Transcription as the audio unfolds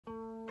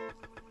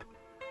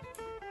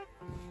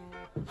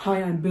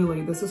Hi, I'm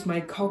Billy. This is my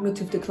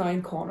cognitive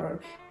decline corner,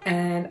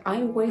 and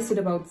I wasted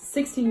about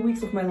 16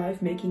 weeks of my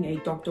life making a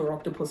Dr.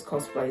 Octopus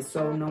cosplay,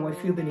 so now I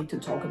feel the need to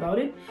talk about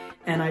it,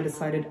 and I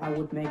decided I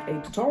would make a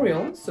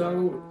tutorial,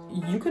 so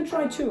you can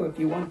try too if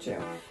you want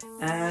to.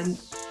 And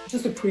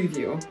just a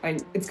preview,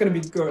 it's gonna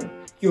be good.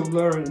 You'll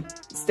learn.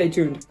 Stay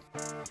tuned.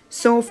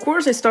 So of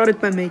course I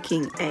started by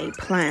making a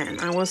plan.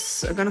 I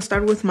was gonna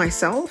start with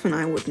myself, and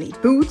I would need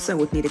boots, I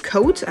would need a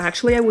coat.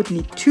 Actually, I would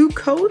need 2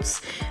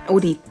 coats. I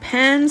would need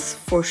pants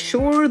for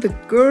sure, the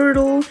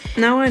girdle.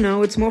 Now I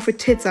know it's more of a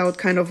tits out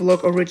kind of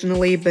look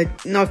originally, but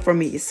not for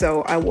me,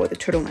 so I wore the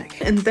turtleneck.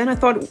 And then I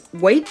thought,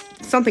 wait,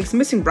 something's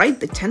missing, right?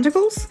 The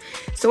tentacles?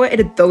 So I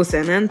added those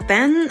in, and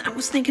then I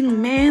was thinking,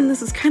 man,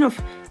 this is kind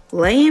of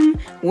lame.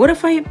 What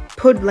if I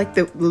put like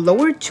the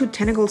lower 2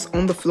 tentacles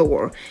on the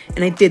floor?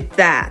 And I did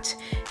that.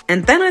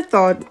 And then I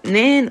thought,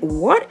 man,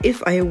 what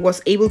if I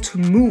was able to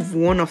move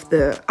one of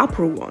the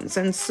upper ones?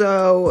 And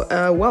so,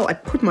 well, I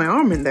put my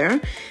arm in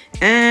there.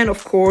 And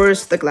of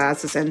course, the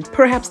glasses and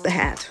perhaps the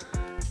hat.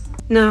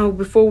 Now,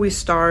 before we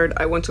start,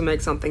 I want to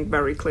make something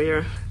very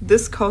clear.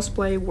 This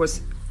cosplay was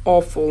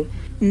awful.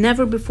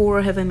 Never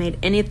before have I made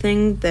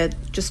anything that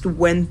just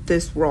went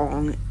this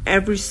wrong.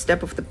 Every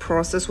step of the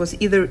process was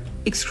either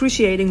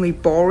excruciatingly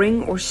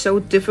boring or so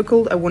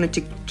difficult I wanted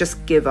to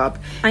just give up.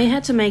 I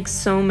had to make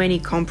so many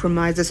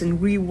compromises and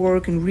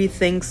rework and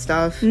rethink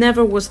stuff.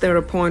 Never was there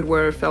a point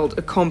where I felt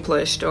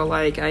accomplished or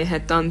like I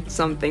had done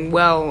something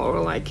well or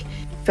like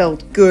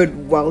felt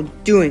good while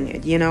doing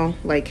it, you know?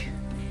 Like,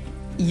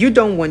 you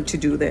don't want to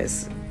do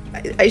this.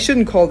 I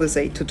shouldn't call this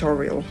a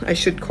tutorial. I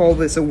should call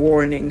this a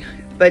warning.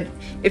 But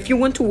if you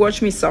want to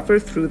watch me suffer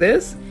through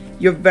this,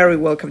 you're very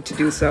welcome to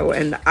do so,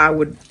 and I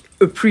would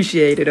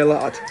appreciate it a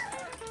lot.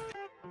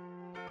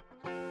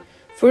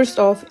 First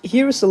off,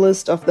 here's a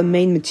list of the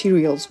main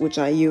materials which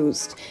I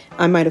used.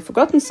 I might have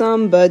forgotten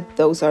some, but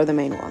those are the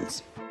main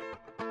ones.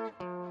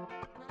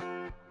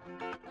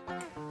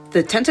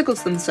 The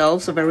tentacles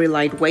themselves are very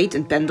lightweight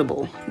and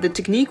bendable. The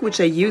technique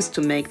which I used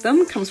to make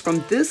them comes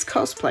from this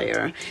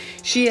cosplayer.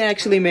 She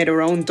actually made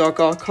her own Doc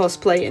Ock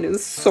cosplay and it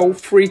was so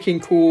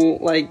freaking cool,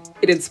 like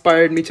it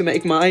inspired me to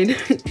make mine.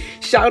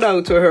 Shout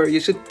out to her, you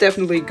should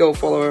definitely go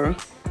follow her.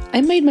 I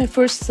made my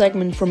first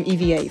segment from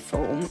EVA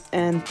foam,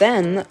 and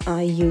then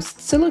I used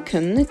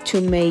silicone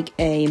to make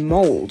a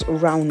mold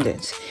around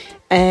it.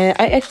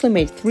 I actually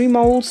made 3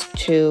 molds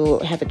to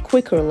have it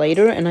quicker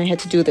later, and I had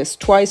to do this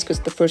twice because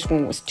the first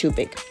one was too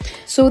big.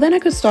 So then I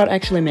could start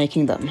actually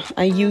making them.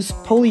 I used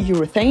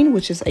polyurethane,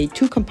 which is a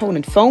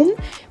 2-component foam.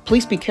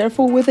 Please be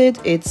careful with it.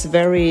 It's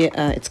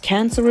it's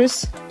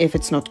cancerous if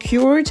it's not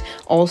cured.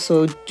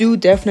 Also, do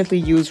definitely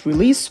use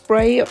release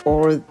spray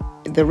or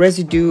the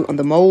residue on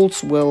the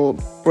molds will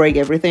break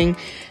everything.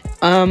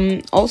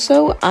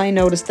 Also, I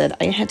noticed that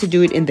I had to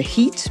do it in the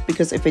heat,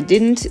 because if I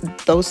didn't,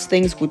 those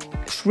things would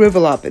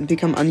shrivel up and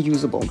become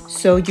unusable.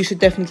 So you should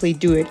definitely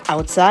do it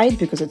outside,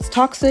 because it's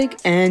toxic,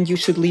 and you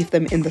should leave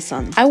them in the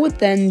sun. I would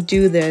then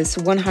do this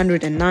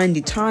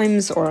 190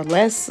 times or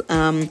less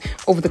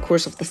over the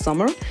course of the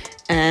summer.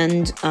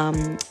 And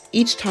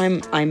each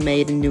time I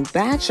made a new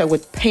batch, I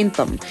would paint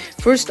them.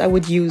 First, I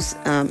would use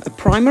a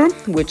primer,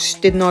 which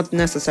did not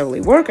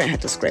necessarily work. I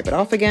had to scrape it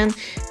off again.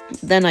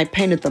 Then I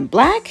painted them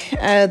black.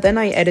 Then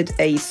I added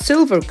a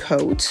silver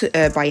coat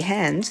by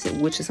hand,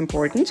 which is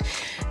important.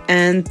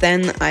 And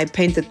then I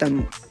painted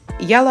them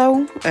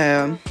yellow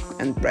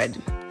and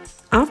red.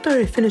 After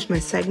I finished my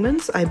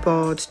segments, I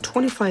bought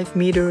 25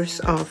 meters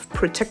of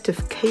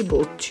protective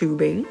cable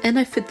tubing and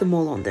I fit them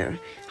all on there.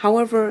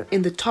 However,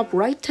 in the top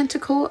right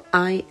tentacle,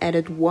 I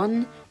added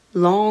 1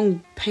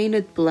 long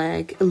painted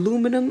black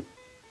aluminum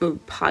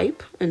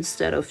pipe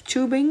instead of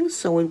tubing,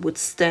 so it would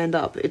stand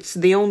up. It's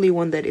the only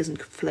one that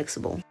isn't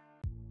flexible.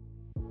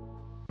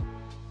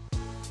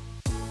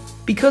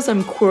 Because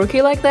I'm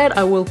quirky like that,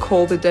 I will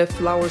call the death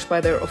flowers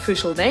by their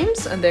official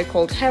names, and they're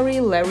called Harry,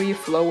 Larry,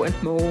 Flo, and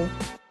Mo.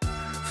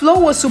 Flo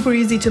was super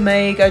easy to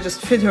make. I just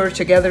fit her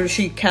together.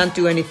 She can't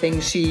do anything.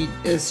 She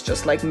is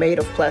just like made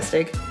of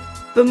plastic.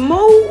 But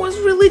Mo was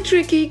really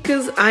tricky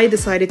because I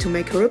decided to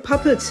make her a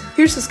puppet.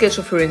 Here's a sketch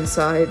of her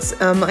insides.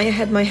 I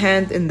had my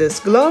hand in this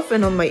glove,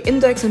 and on my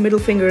index and middle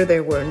finger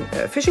there were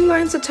fishing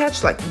lines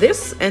attached like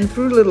this, and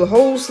through little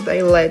holes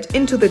they led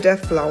into the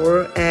death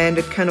flower, and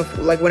it kind of,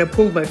 like when I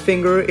pulled my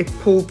finger, it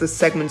pulled the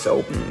segments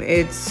open.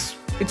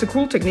 It's a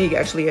cool technique,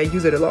 actually. I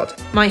use it a lot.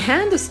 My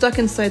hand is stuck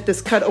inside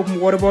this cut open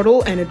water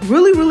bottle, and it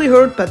really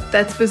hurt, but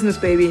that's business,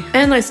 baby.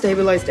 And I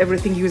stabilized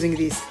everything using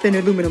these thin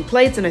aluminum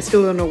plates, and I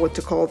still don't know what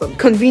to call them.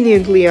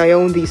 Conveniently, I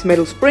own these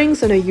metal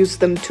springs, and I use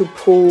them to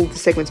pull the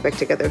segments back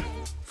together.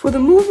 For the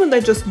movement,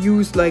 I just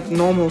used like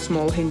normal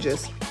small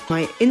hinges.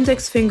 My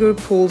index finger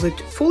pulls it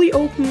fully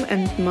open,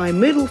 and my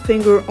middle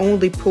finger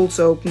only pulls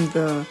open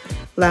the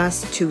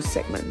last 2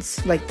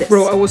 segments, like this.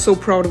 Bro, I was so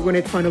proud when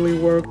it finally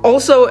worked.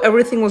 Also,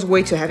 everything was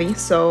way too heavy,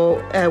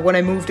 so when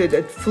I moved it,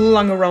 it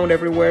flung around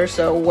everywhere.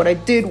 So what I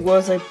did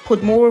was I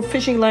put more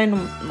fishing line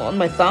on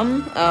my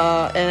thumb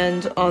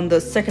and on the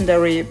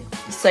secondary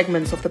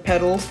segments of the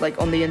pedals, like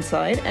on the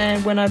inside.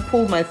 And when I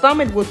pulled my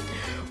thumb, it would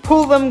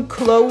pull them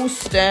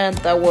closed, and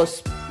that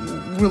was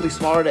really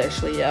smart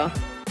actually, yeah.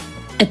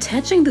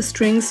 Attaching the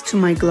strings to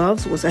my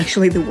gloves was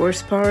actually the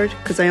worst part,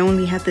 because I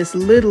only had this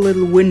little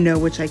window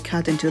which I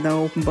cut into the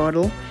open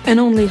bottle. And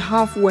only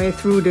halfway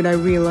through did I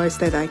realize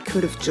that I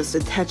could have just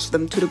attached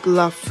them to the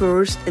glove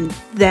first and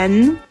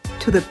then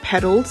to the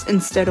pedals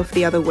instead of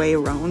the other way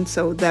around,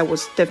 so that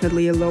was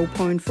definitely a low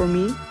point for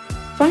me.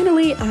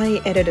 Finally,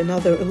 I added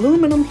another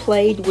aluminum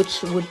plate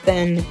which would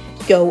then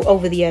go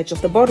over the edge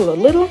of the bottle a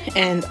little,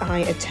 and I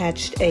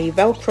attached a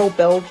Velcro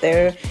belt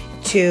there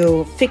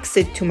to fix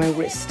it to my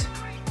wrist.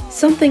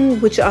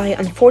 Something which I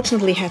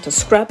unfortunately had to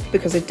scrap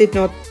because it did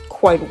not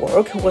quite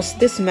work was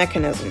this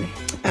mechanism.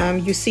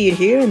 You see it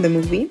here in the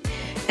movie,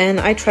 and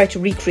I tried to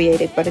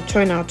recreate it, but it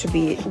turned out to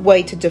be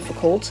way too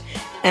difficult,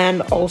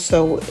 and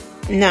also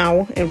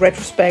now in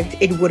retrospect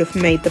it would have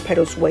made the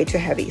pedals way too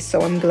heavy,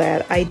 so I'm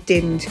glad I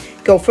didn't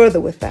go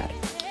further with that.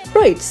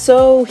 Right,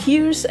 so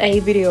here's a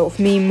video of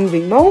me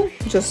moving Mo,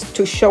 just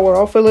to show her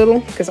off a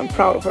little, because I'm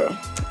proud of her.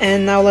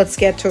 And now let's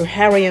get to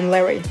Harry and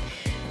Larry.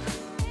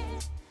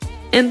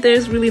 And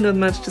there's really not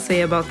much to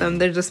say about them.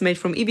 They're just made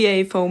from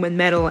EVA foam and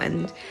metal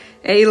and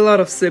a lot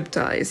of zip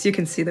ties. You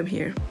can see them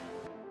here.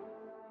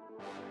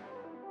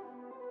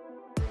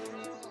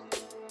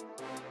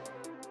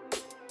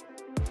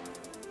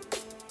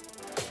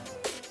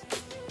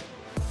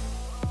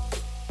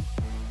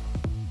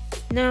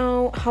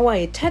 Now, how I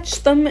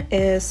attached them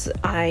is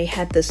I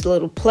had this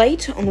little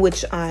plate on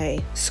which I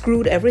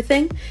screwed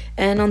everything,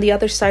 and on the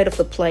other side of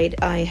the plate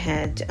I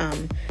had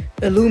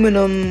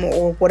aluminum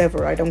or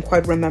whatever, I don't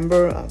quite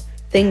remember,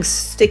 things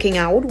sticking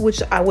out,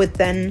 which I would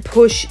then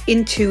push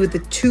into the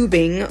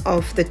tubing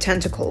of the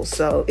tentacle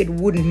so it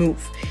wouldn't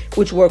move,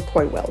 which worked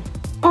quite well.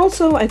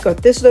 Also, I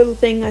got this little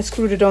thing, I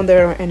screwed it on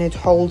there, and it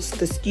holds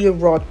the steel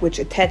rod which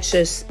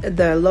attaches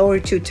the lower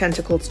two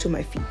tentacles to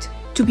my feet.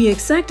 To be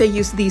exact, I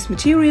used these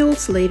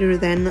materials. Later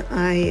then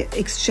I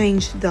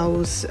exchanged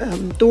those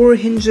door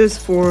hinges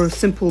for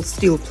simple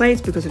steel plates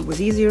because it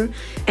was easier.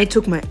 I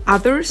took my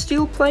other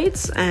steel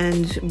plates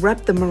and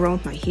wrapped them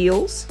around my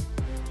heels.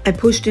 I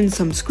pushed in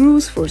some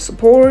screws for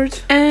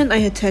support, and I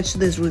attached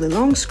this really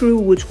long screw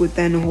which would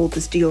then hold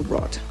the steel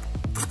rod.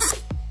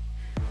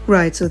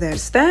 Right, so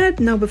there's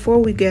that. Now before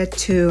we get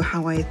to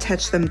how I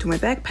attach them to my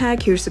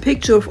backpack, here's a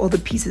picture of all the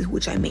pieces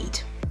which I made.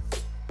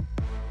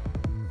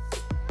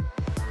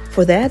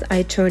 For that,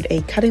 I turned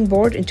a cutting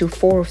board into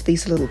 4 of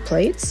these little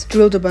plates,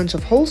 drilled a bunch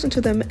of holes into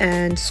them,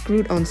 and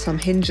screwed on some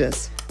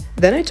hinges.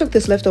 Then I took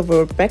this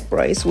leftover back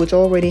brace, which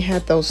already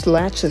had those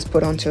latches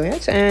put onto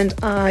it, and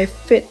I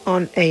fit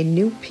on a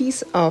new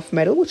piece of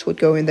metal, which would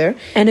go in there.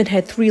 And it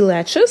had 3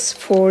 latches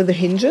for the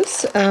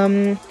hinges,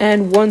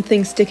 and 1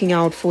 thing sticking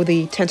out for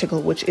the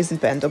tentacle, which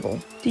isn't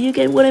bendable. Do you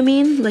get what I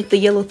mean? Like the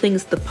yellow thing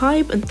is the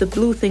pipe, and the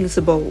blue thing is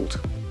the bolt.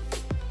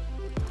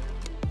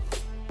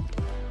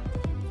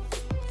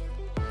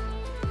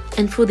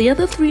 And for the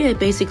other 3, I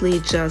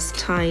basically just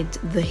tied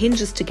the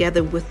hinges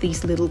together with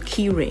these little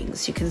key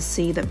rings. You can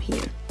see them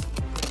here.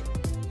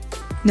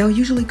 Now,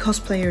 usually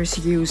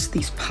cosplayers use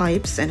these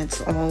pipes and it's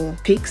all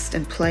fixed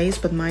in place,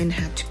 but mine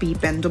had to be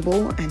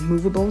bendable and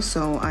movable,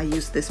 so I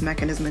used this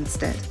mechanism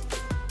instead.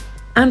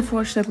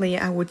 Unfortunately,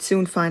 I would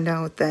soon find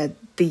out that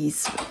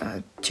these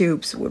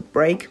tubes would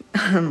break,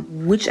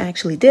 which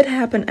actually did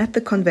happen at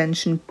the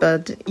convention,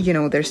 but you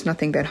know, there's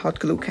nothing that hot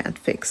glue can't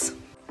fix.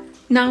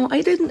 Now,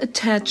 I didn't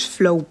attach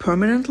Flo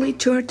permanently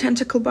to her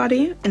tentacle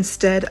body.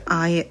 Instead,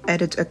 I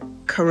added a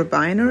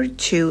carabiner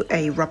to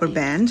a rubber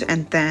band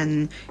and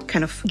then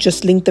kind of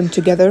just linked them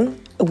together,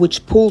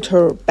 which pulled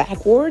her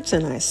backwards,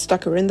 and I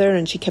stuck her in there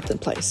and she kept in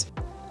place.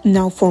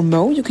 Now for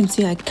Mo, you can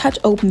see I cut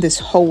open this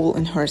hole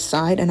in her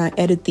side and I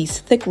added these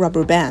thick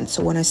rubber bands,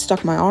 so when I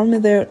stuck my arm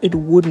in there, it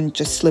wouldn't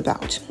just slip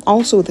out.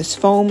 Also, this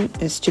foam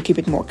is to keep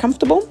it more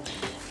comfortable.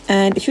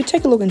 And if you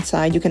take a look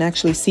inside, you can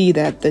actually see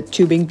that the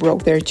tubing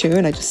broke there too,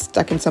 and I just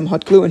stuck in some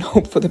hot glue and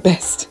hoped for the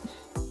best.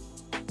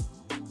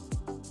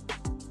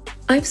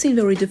 I've seen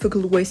very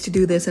difficult ways to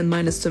do this, and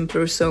mine is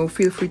simpler, so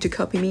feel free to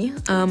copy me.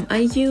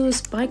 I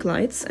use bike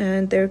lights,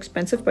 and they're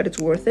expensive, but it's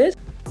worth it.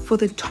 For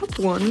the top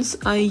ones,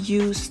 I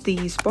use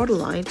these bottle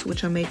lights,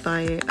 which are made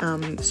by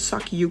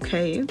Suck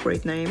UK,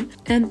 great name.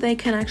 And they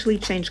can actually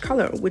change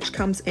color, which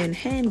comes in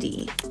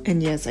handy.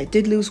 And yes, I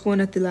did lose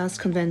one at the last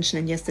convention,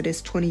 and yes, it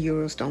is 20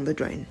 euros down the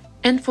drain.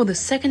 And for the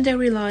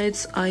secondary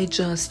lights, I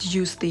just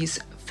use these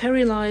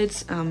fairy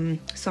lights,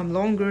 some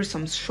longer,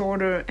 some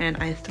shorter, and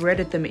I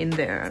threaded them in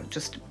there,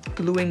 just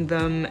gluing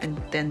them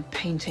and then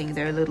painting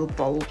their little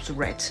bulbs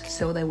red,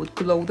 so they would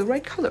glow the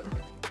right color.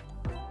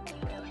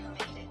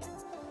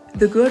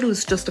 The girdle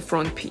is just a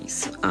front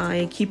piece.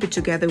 I keep it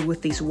together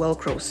with these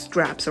Velcro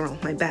straps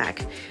around my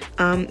back.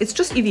 It's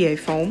just EVA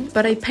foam,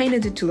 but I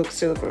painted it to look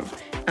silver.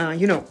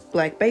 You know,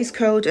 black base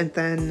coat and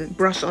then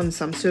brush on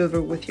some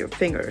silver with your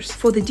fingers.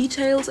 For the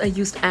details, I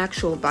used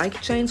actual bike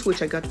chains,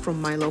 which I got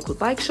from my local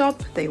bike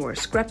shop. They were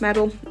scrap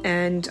metal,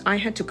 and I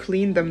had to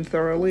clean them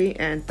thoroughly,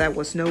 and that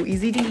was no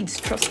easy deed,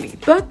 trust me.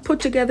 But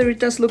put together, it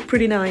does look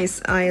pretty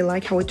nice. I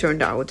like how it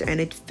turned out, and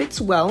it fits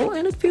well,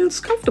 and it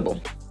feels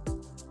comfortable.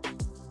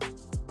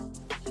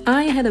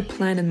 I had a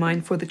plan in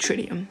mind for the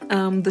tritium.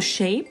 The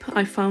shape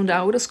I found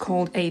out is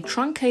called a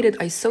truncated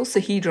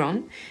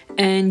icosahedron,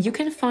 and you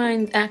can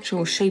find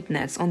actual shape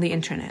nets on the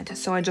internet.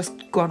 So I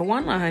just got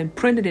one, I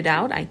printed it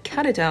out, I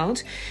cut it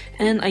out,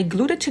 and I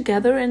glued it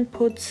together and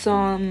put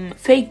some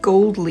fake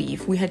gold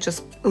leaf we had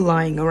just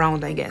lying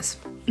around, I guess.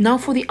 Now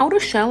for the outer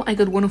shell, I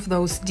got one of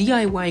those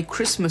DIY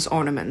Christmas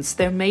ornaments.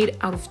 They're made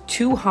out of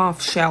 2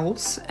 half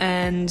shells,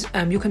 and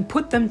you can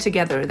put them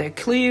together. They're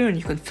clear and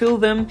you can fill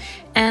them.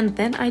 And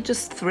then I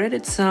just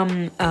threaded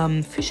some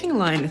fishing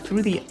line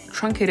through the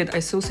truncated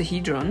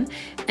icosahedron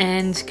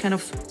and kind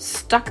of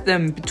stuck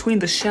them between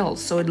the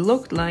shells, so it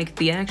looked like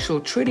the actual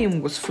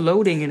tritium was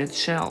floating in its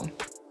shell.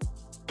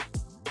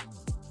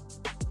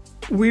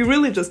 We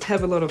really just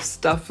have a lot of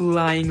stuff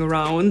lying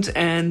around,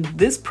 and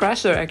this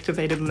pressure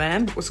activated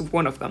lamp was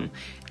one of them.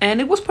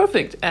 And it was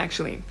perfect,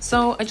 actually.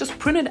 So I just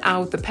printed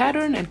out the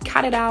pattern and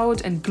cut it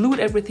out and glued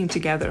everything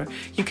together.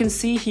 You can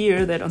see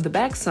here that on the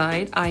back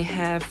side I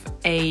have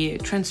a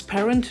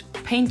transparent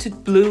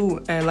painted blue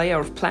layer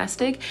of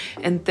plastic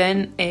and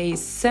then a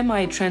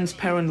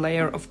semi-transparent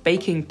layer of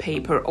baking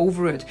paper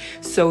over it.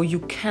 So you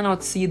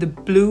cannot see the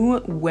blue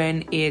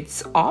when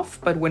it's off,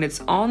 but when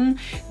it's on,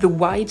 the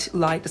white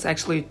light is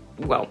actually,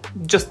 well,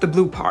 just the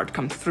blue part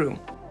comes through.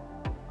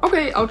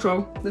 Okay,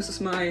 outro. This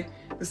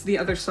is the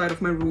other side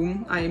of my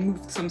room. I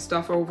moved some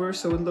stuff over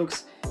so it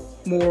looks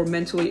more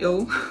mentally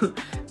ill.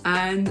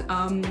 And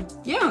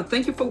yeah,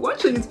 thank you for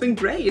watching. It's been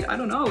great. I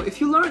don't know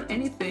if you learned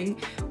anything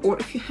or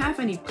if you have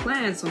any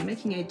plans on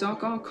making a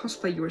dog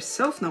cosplay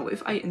yourself now,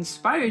 if I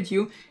inspired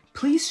you,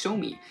 please show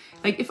me.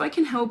 Like, if I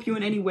can help you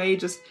in any way,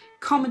 just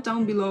comment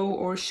down below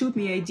or shoot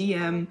me a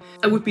DM.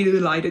 I would be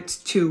delighted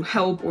to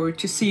help or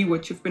to see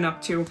what you've been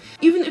up to.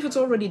 Even if it's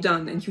already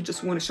done and you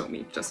just want to show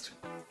me, just,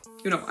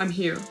 you know, I'm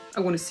here. I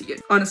want to see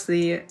it.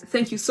 Honestly,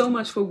 thank you so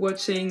much for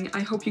watching.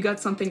 I hope you got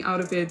something out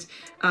of it.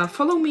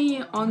 Follow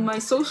me on my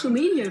social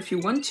media if you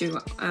want to.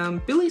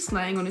 Billy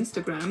Slang on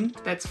Instagram.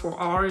 That's for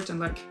art and,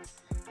 like,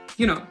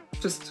 you know,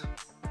 just...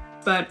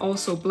 But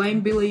also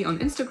Blame Billy on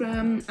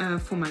Instagram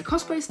for my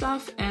cosplay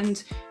stuff,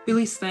 and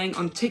Billy Slang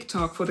on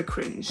TikTok for the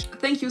cringe.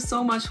 Thank you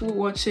so much for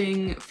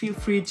watching. Feel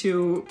free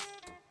to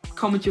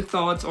comment your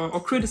thoughts or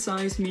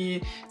criticize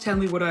me, tell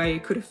me what I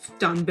could have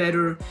done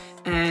better,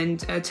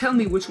 and tell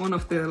me which one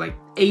of the like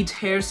 8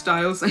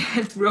 hairstyles I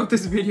had throughout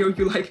this video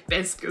you like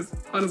best, because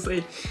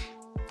honestly,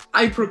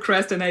 I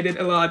procrastinated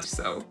a lot,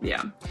 so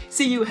yeah.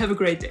 See you, have a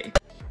great day.